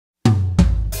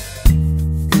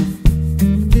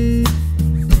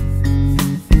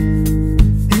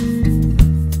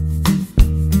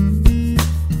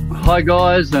Hi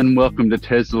guys, and welcome to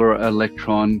Tesla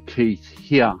Electron. Keith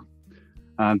here.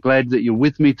 Glad that you're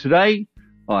with me today.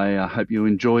 I hope you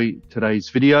enjoy today's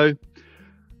video.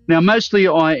 Now, mostly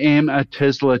I am a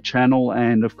Tesla channel,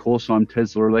 and of course I'm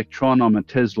Tesla Electron. I'm a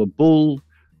Tesla bull.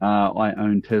 I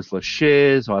own Tesla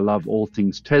shares. I love all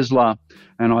things Tesla,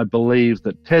 and I believe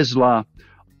that Tesla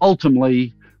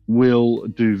ultimately will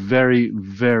do very,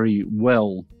 very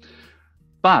well.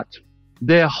 But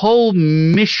their whole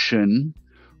mission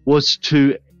was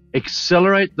to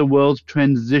accelerate the world's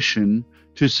transition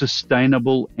to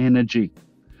sustainable energy.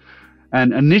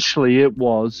 And initially it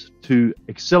was to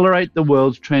accelerate the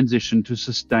world's transition to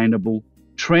sustainable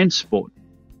transport.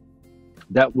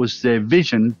 That was their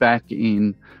vision back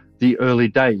in the early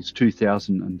days,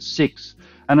 2006.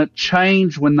 And it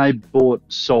changed when they bought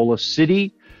Solar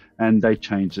City, and they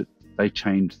changed it. They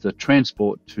changed the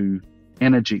transport to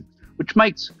energy, which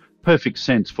makes perfect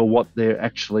sense for what they're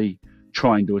actually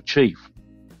trying to achieve.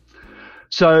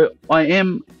 So I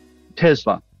am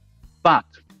Tesla, but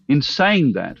in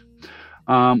saying that,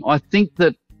 I think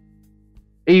that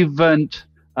even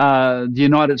the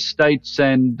United States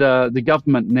and the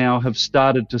government now have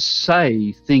started to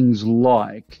say things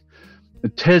like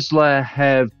Tesla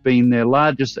have been their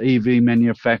largest EV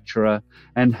manufacturer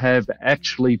and have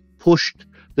actually pushed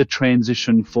the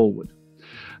transition forward.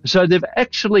 So they've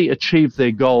actually achieved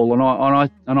their goal,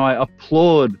 and I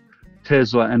applaud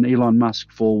Tesla and Elon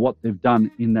Musk for what they've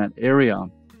done in that area.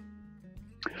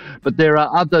 But there are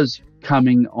others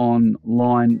coming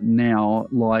online now,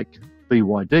 like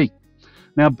BYD.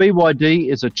 Now, BYD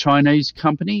is a Chinese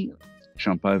company.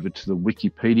 Jump over to the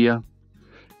Wikipedia.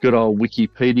 Good old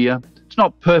Wikipedia. It's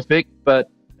not perfect, but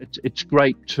it's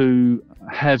great to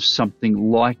have something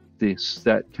like this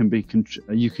that can be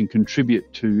you can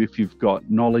contribute to if you've got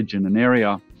knowledge in an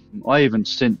area. I even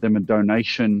sent them a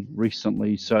donation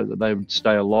recently so that they would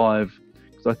stay alive,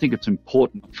 because I think it's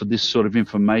important for this sort of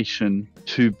information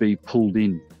to be pulled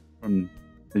in from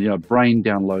the brain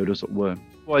download, as it were.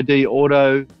 BYD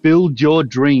Auto, Build Your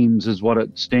Dreams is what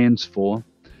it stands for,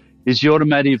 is the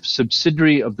automotive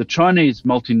subsidiary of the Chinese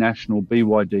multinational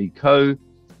BYD Co.,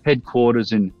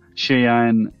 headquarters in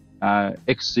Xi'an,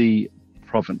 Xi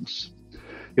province.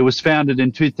 It was founded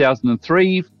in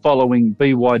 2003 following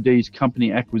BYD's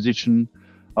company acquisition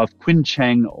of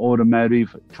Quinchang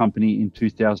Automotive Company in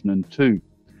 2002.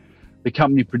 The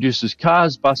company produces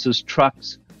cars, buses,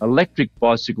 trucks, electric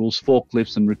bicycles,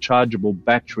 forklifts, and rechargeable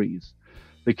batteries.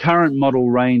 The current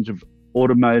model range of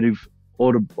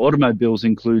automobiles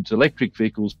includes electric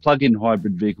vehicles, plug-in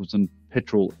hybrid vehicles, and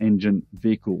petrol engine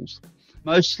vehicles.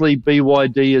 Mostly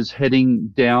BYD is heading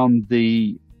down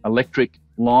the electric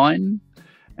line,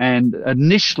 and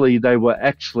initially they were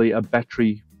actually a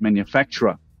battery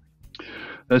manufacturer.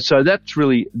 So that's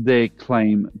really their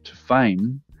claim to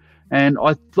fame. And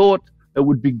I thought it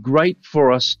would be great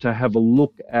for us to have a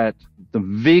look at the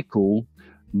vehicle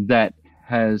that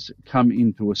has come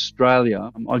into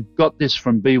Australia. I got this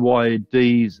from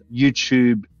BYD's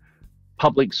YouTube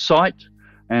public site,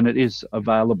 and it is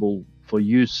available for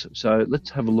use. So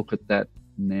let's have a look at that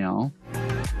now.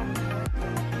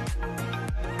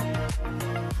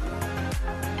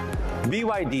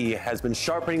 BYD has been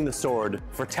sharpening the sword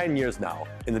for 10 years now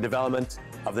in the development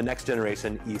of the next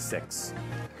generation E6.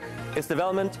 Its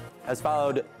development has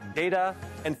followed data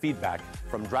and feedback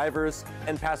from drivers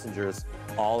and passengers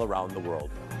all around the world.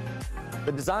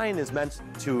 The design is meant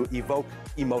to evoke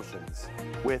emotions,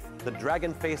 with the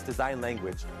dragon face design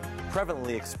language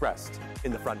prevalently expressed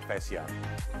in the front fascia.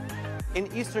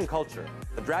 In Eastern culture,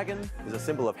 the dragon is a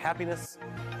symbol of happiness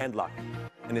and luck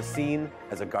and is seen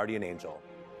as a guardian angel.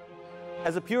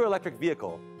 As a pure electric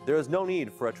vehicle, there is no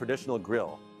need for a traditional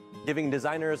grille, giving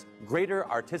designers greater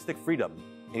artistic freedom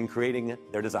in creating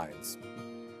their designs.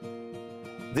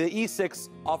 The E6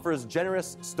 offers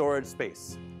generous storage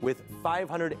space with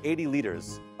 580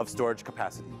 liters of storage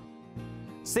capacity.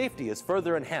 Safety is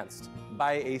further enhanced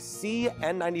by a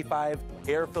CN95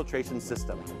 air filtration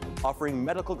system, offering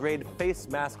medical-grade face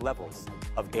mask levels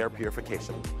of air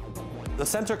purification. The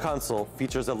center console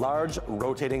features a large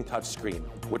rotating touchscreen,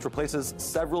 which replaces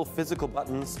several physical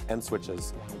buttons and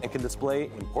switches and can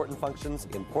display important functions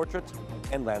in portrait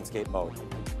and landscape mode.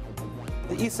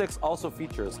 The E6 also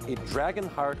features a Dragon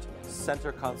Heart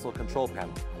center console control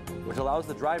panel, which allows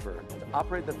the driver to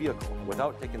operate the vehicle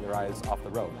without taking their eyes off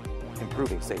the road,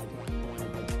 improving safety.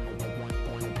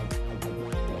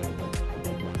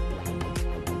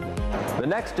 The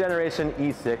next generation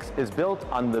E6 is built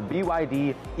on the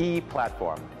BYD E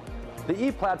platform. The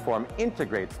E platform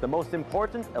integrates the most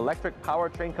important electric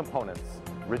powertrain components,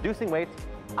 reducing weight,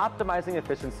 optimizing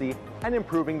efficiency, and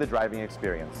improving the driving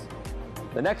experience.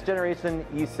 The next generation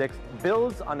E6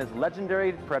 builds on its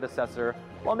legendary predecessor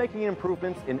while making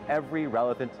improvements in every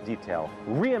relevant detail,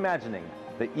 reimagining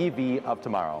the EV of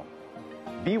tomorrow.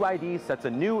 BYD sets a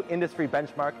new industry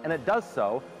benchmark, and it does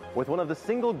so with one of the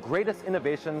single greatest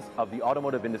innovations of the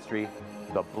automotive industry,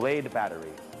 the Blade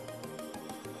battery.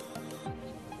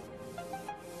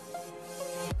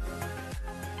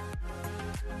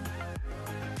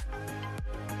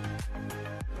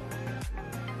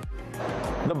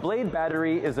 The Blade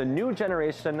battery is a new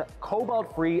generation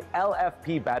cobalt-free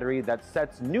LFP battery that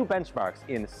sets new benchmarks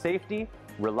in safety,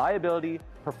 reliability,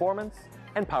 performance,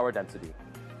 and power density.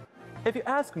 If you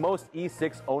ask most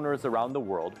E6 owners around the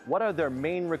world what are their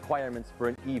main requirements for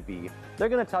an EV, they're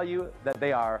going to tell you that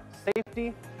they are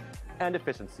safety and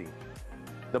efficiency.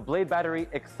 The Blade battery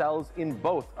excels in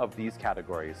both of these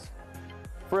categories.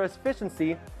 For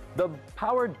efficiency, the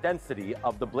power density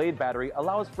of the Blade battery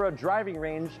allows for a driving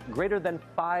range greater than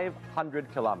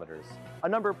 500 kilometers, a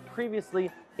number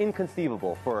previously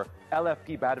inconceivable for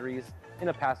LFP batteries in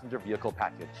a passenger vehicle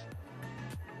package.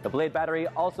 The Blade battery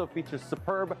also features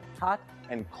superb hot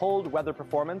and cold weather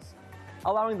performance,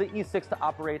 allowing the E6 to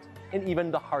operate in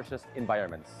even the harshest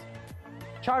environments.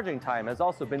 Charging time has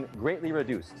also been greatly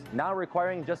reduced, now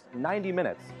requiring just 90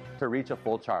 minutes to reach a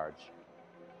full charge.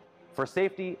 For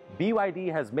safety,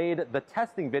 BYD has made the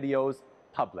testing videos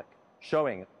public,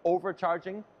 showing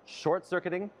overcharging,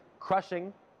 short-circuiting,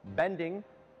 crushing, bending,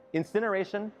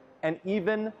 incineration, and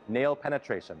even nail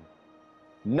penetration.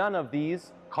 None of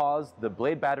these caused the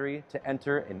Blade battery to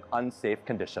enter an unsafe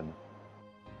condition.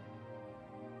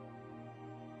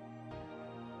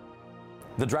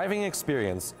 The driving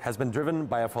experience has been driven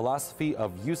by a philosophy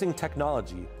of using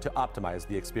technology to optimize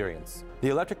the experience. The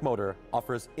electric motor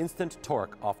offers instant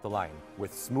torque off the line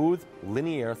with smooth,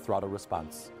 linear throttle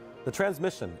response. The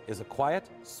transmission is a quiet,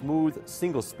 smooth,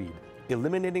 single speed,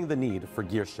 eliminating the need for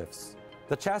gear shifts.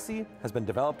 The chassis has been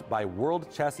developed by world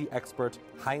chassis expert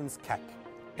Heinz Keck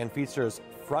and features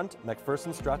front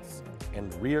McPherson struts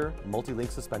and rear multi-link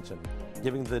suspension,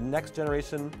 giving the next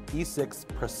generation E6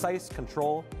 precise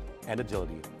control and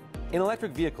agility. In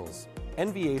electric vehicles,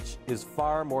 NVH is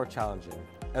far more challenging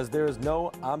as there is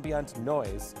no ambient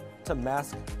noise to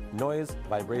mask noise,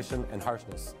 vibration, and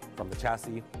harshness from the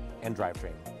chassis and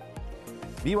drivetrain.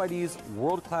 BYD's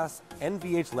world-class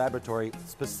NVH laboratory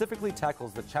specifically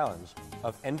tackles the challenge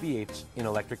of NVH in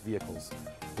electric vehicles,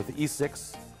 with the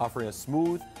E6 offering a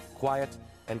smooth, quiet,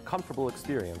 and comfortable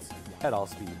experience at all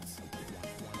speeds.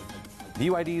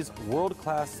 BYD's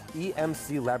world-class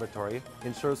EMC laboratory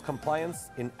ensures compliance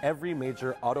in every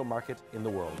major auto market in the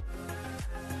world.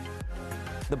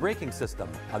 The braking system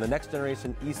on the next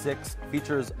generation E6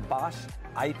 features Bosch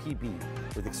IPB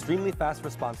with extremely fast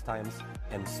response times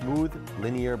and smooth,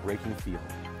 linear braking feel.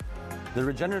 The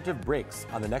regenerative brakes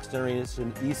on the next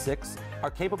generation E6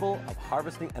 are capable of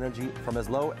harvesting energy from as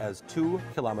low as 2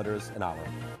 kilometers an hour.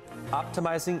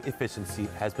 Optimizing efficiency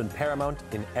has been paramount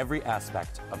in every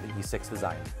aspect of the E6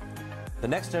 design. The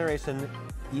next generation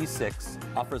E6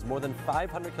 offers more than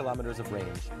 500 kilometers of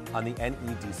range on the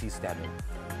NEDC standard,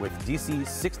 with DC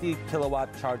 60 kilowatt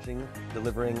charging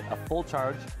delivering a full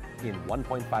charge in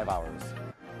 1.5 hours,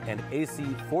 and AC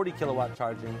 40 kilowatt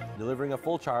charging delivering a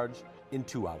full charge in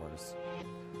 2 hours.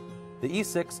 The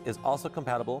E6 is also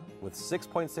compatible with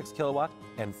 6.6 kilowatt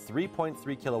and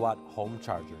 3.3 kilowatt home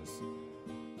chargers.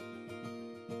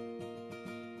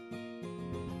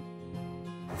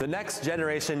 The next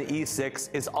generation E6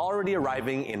 is already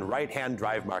arriving in right-hand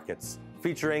drive markets,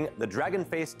 featuring the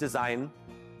dragon-faced design,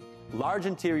 large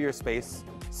interior space,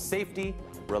 safety,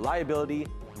 reliability,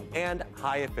 and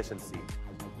high efficiency.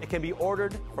 It can be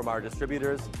ordered from our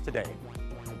distributors today.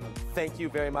 Thank you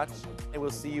very much, and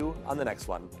we'll see you on the next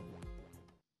one.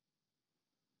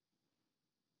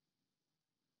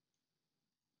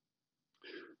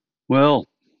 Well,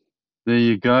 there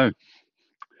you go.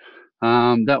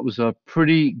 That was a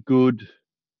pretty good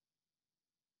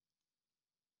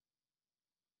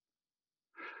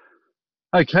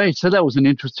Okay, so that was an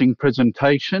interesting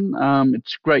presentation.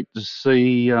 It's great to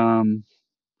see.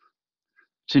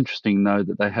 It's interesting, though,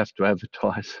 that they have to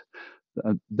advertise.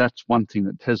 That's one thing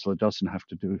that Tesla doesn't have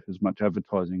to do as much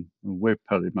advertising. We're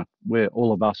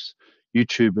all of us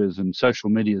YouTubers and social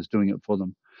media is doing it for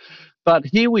them. But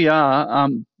here we are,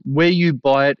 where you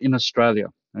buy it in Australia.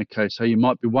 Okay, so you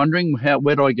might be wondering,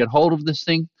 where do I get hold of this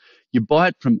thing? You buy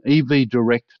it from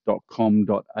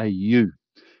evdirect.com.au. And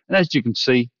as you can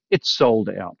see, it's sold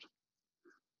out.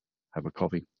 Have a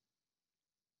coffee.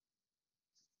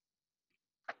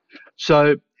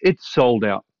 So it's sold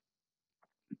out.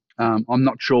 I'm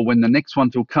not sure when the next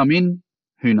ones will come in.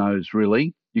 Who knows,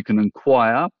 really? You can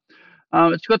inquire.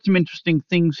 It's got some interesting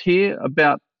things here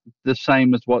about the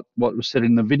same as what was said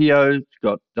in the video. It's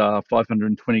got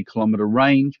 520-kilometer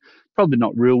range. Probably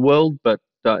not real world, but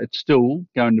it's still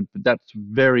going to. That's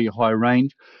very high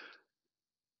range.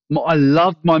 I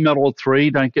love my Model 3.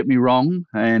 Don't get me wrong,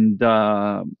 and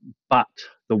but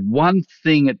the one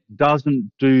thing it doesn't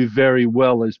do very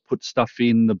well is put stuff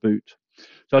in the boot.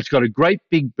 So it's got a great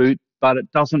big boot, but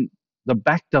it doesn't. The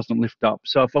back doesn't lift up.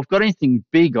 So if I've got anything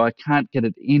big, I can't get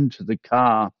it into the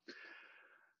car.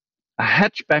 A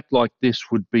hatchback like this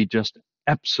would be just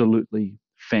absolutely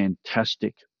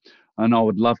fantastic, and I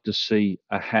would love to see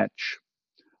a hatch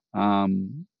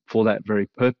for that very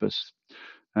purpose.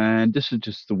 And this is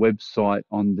just the website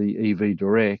on the EV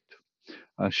Direct,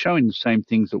 showing the same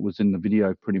things that was in the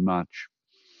video pretty much,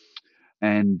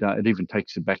 and it even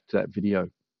takes you back to that video.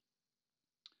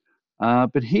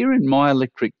 But here in My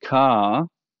Electric Car,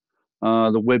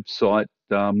 the website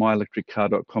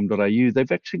myelectriccar.com.au,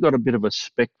 they've actually got a bit of a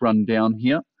spec rundown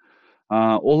here.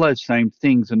 All those same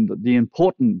things, and the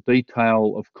important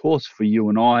detail, of course, for you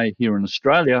and I here in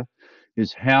Australia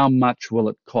is how much will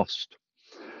it cost.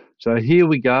 So here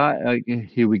we go.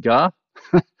 Here we go.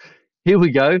 Here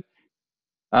we go.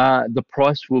 The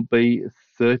price will be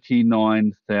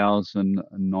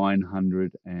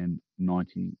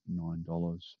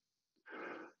 $39,999.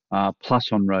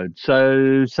 Plus on road.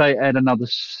 So say add another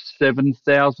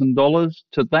 $7,000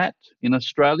 to that in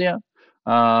Australia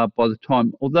by the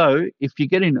time. Although if you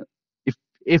get in,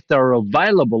 if they're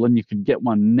available and you could get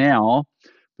one now,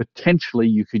 potentially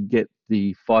you could get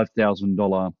the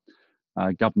 $5,000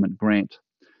 government grant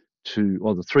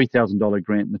or the $3,000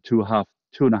 grant and the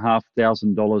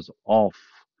 $2,500 off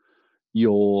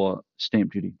your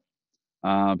stamp duty.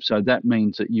 So that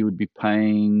means that you would be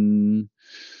paying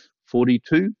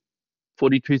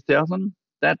 42,000.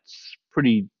 That's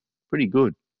pretty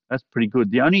good. That's pretty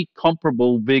good. The only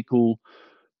comparable vehicle,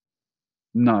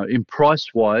 no, in price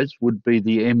wise, would be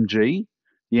the MG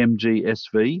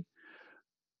SV.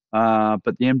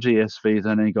 But the MG SV has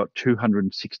only got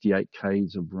 268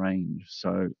 k's of range,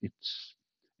 so it's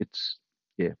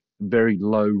yeah, very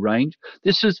low range.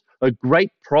 This is a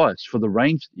great price for the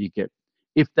range that you get,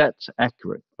 if that's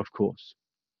accurate, of course.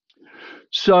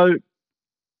 So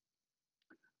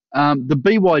the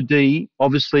BYD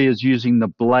obviously is using the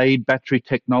Blade battery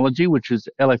technology, which is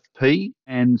LFP,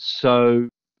 and so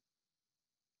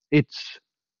it's,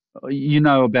 you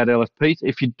know about LFPs.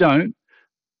 If you don't,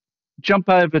 jump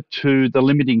over to the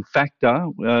limiting factor,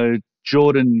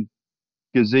 Jordan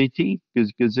Gazzetti, I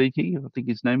think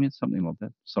his name is something like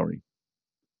that. Sorry,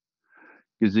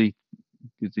 Gazzetti.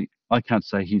 I can't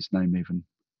say his name even.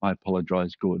 I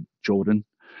apologize, good Jordan.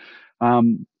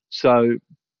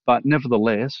 But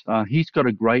nevertheless, he's got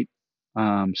a great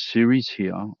series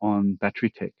here on battery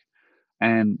tech,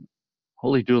 and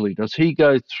holy dooly, does he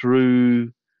go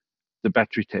through the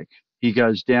battery tech? He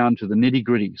goes down to the nitty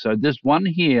gritty. So there's one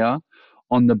here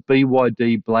on the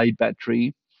BYD Blade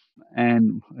battery,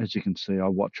 and as you can see, I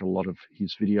watch a lot of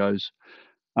his videos.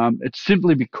 It's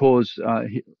simply because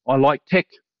I like tech.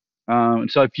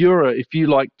 So if you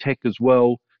like tech as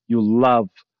well, you'll love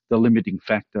the limiting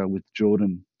factor with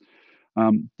Jordan.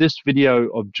 This video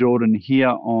of Jordan here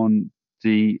on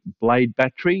the Blade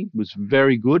battery was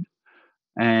very good,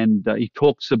 and he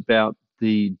talks about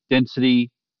the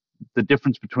density, the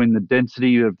difference between the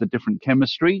density of the different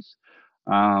chemistries,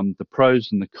 the pros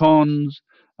and the cons.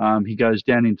 He goes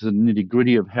down into the nitty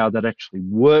gritty of how that actually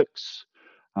works.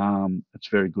 It's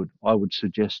very good. I would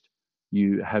suggest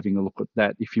you having a look at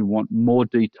that if you want more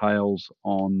details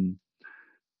on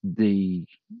the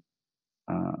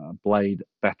Blade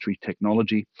battery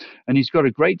technology. And he's got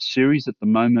a great series at the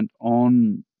moment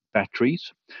on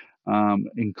batteries,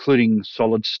 including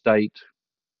solid state,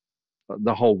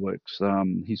 the whole works.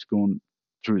 He's gone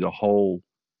through the whole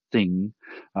thing,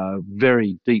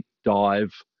 very deep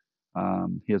dive.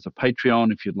 He has a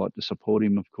Patreon if you'd like to support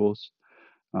him, of course.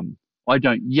 I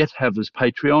don't yet have his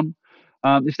Patreon.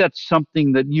 If that's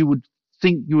something that you would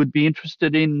think you would be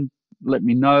interested in, let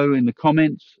me know in the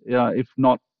comments. If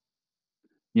not,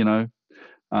 you know,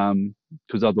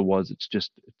 because otherwise it's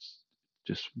just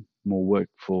more work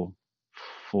for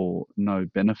no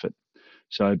benefit.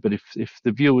 So, but if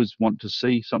the viewers want to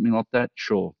see something like that,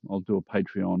 sure, I'll do a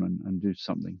Patreon and do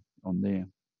something on there.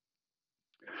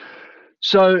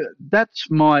 So that's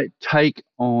my take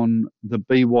on the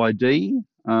BYD,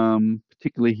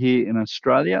 particularly here in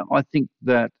Australia. I think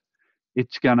that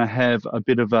it's going to have a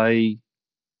bit of an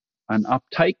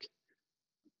uptake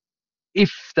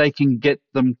if they can get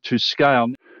them to scale.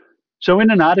 So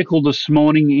in an article this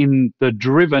morning in The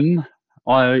Driven,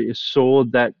 I saw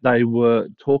that they were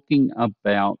talking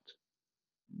about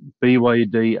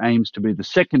BYD aims to be the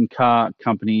second car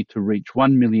company to reach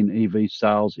 1 million EV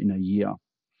sales in a year.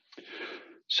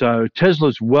 So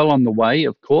Tesla's well on the way,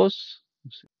 of course.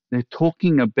 They're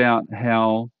talking about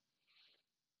how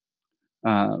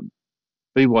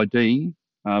BYD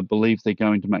believe they're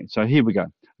going to make. So here we go.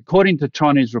 According to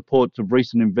Chinese reports of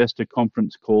recent investor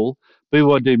conference call,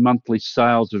 BYD monthly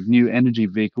sales of new energy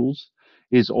vehicles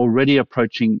is already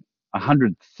approaching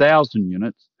 100,000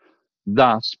 units.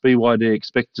 Thus, BYD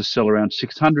expects to sell around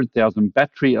 600,000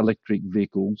 battery electric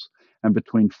vehicles and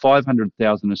between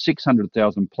 500,000 and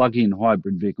 600,000 plug-in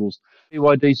hybrid vehicles.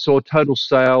 BYD saw total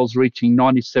sales reaching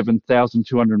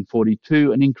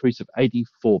 97,242, an increase of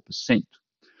 84%.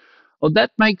 Well,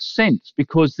 that makes sense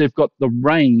because they've got the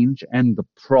range and the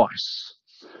price.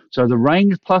 So the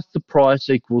range plus the price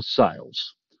equals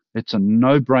sales. It's a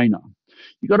no-brainer.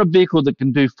 You've got a vehicle that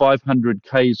can do 500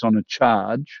 Ks on a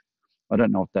charge. I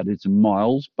don't know what that is in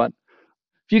miles, but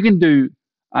if you can do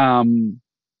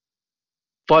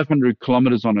 500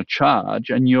 kilometers on a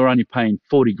charge and you're only paying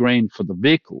 40 grand for the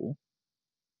vehicle,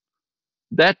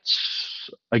 that's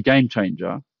a game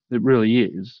changer. It really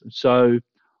is. So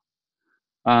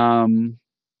I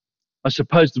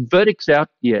suppose the verdict's out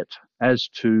yet as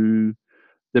to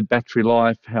the battery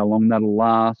life, how long that'll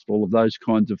last, all of those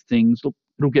kinds of things. Look,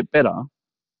 it'll get better,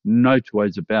 no two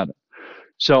ways about it.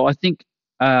 So I think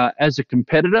as a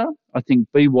competitor, I think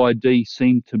BYD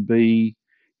seem to be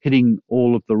hitting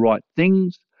all of the right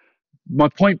things. My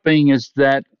point being is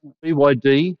that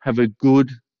BYD have a good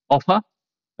offer.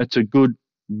 It's a good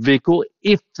vehicle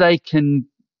if they can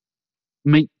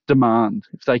meet demand.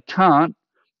 If they can't,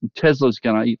 Tesla's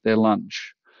going to eat their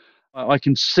lunch. I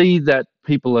can see that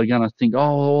people are going to think,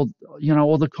 oh, you know,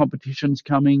 all the competition's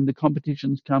coming, the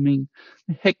competition's coming.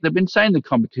 Heck, they've been saying the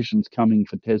competition's coming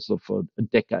for Tesla for a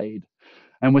decade,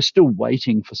 and we're still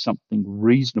waiting for something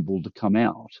reasonable to come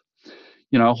out.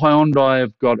 You know, Hyundai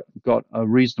have got a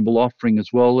reasonable offering as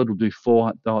well. It'll do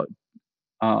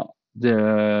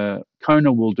the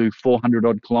Kona will do 400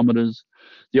 odd kilometers.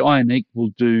 The Ioniq will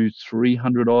do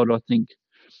 300 odd, I think.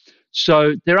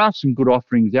 So there are some good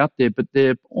offerings out there, but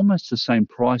they're almost the same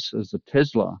price as the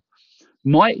Tesla.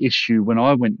 My issue when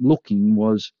I went looking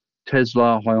was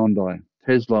Tesla, Hyundai,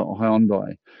 Tesla or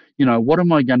Hyundai. You know, what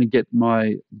am I going to get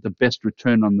the best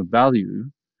return on the value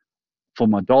for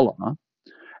my dollar?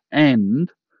 And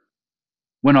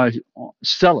when I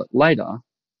sell it later,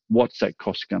 what's that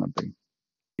cost going to be?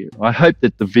 I hope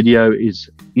that the video is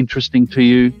interesting to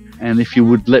you, and if you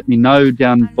would let me know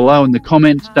down below in the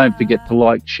comments. Don't forget to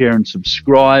like, share and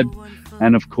subscribe,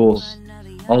 and of course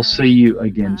I'll see you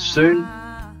again soon.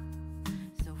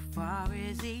 So far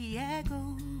as the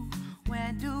echo,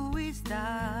 when do we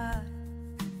stop?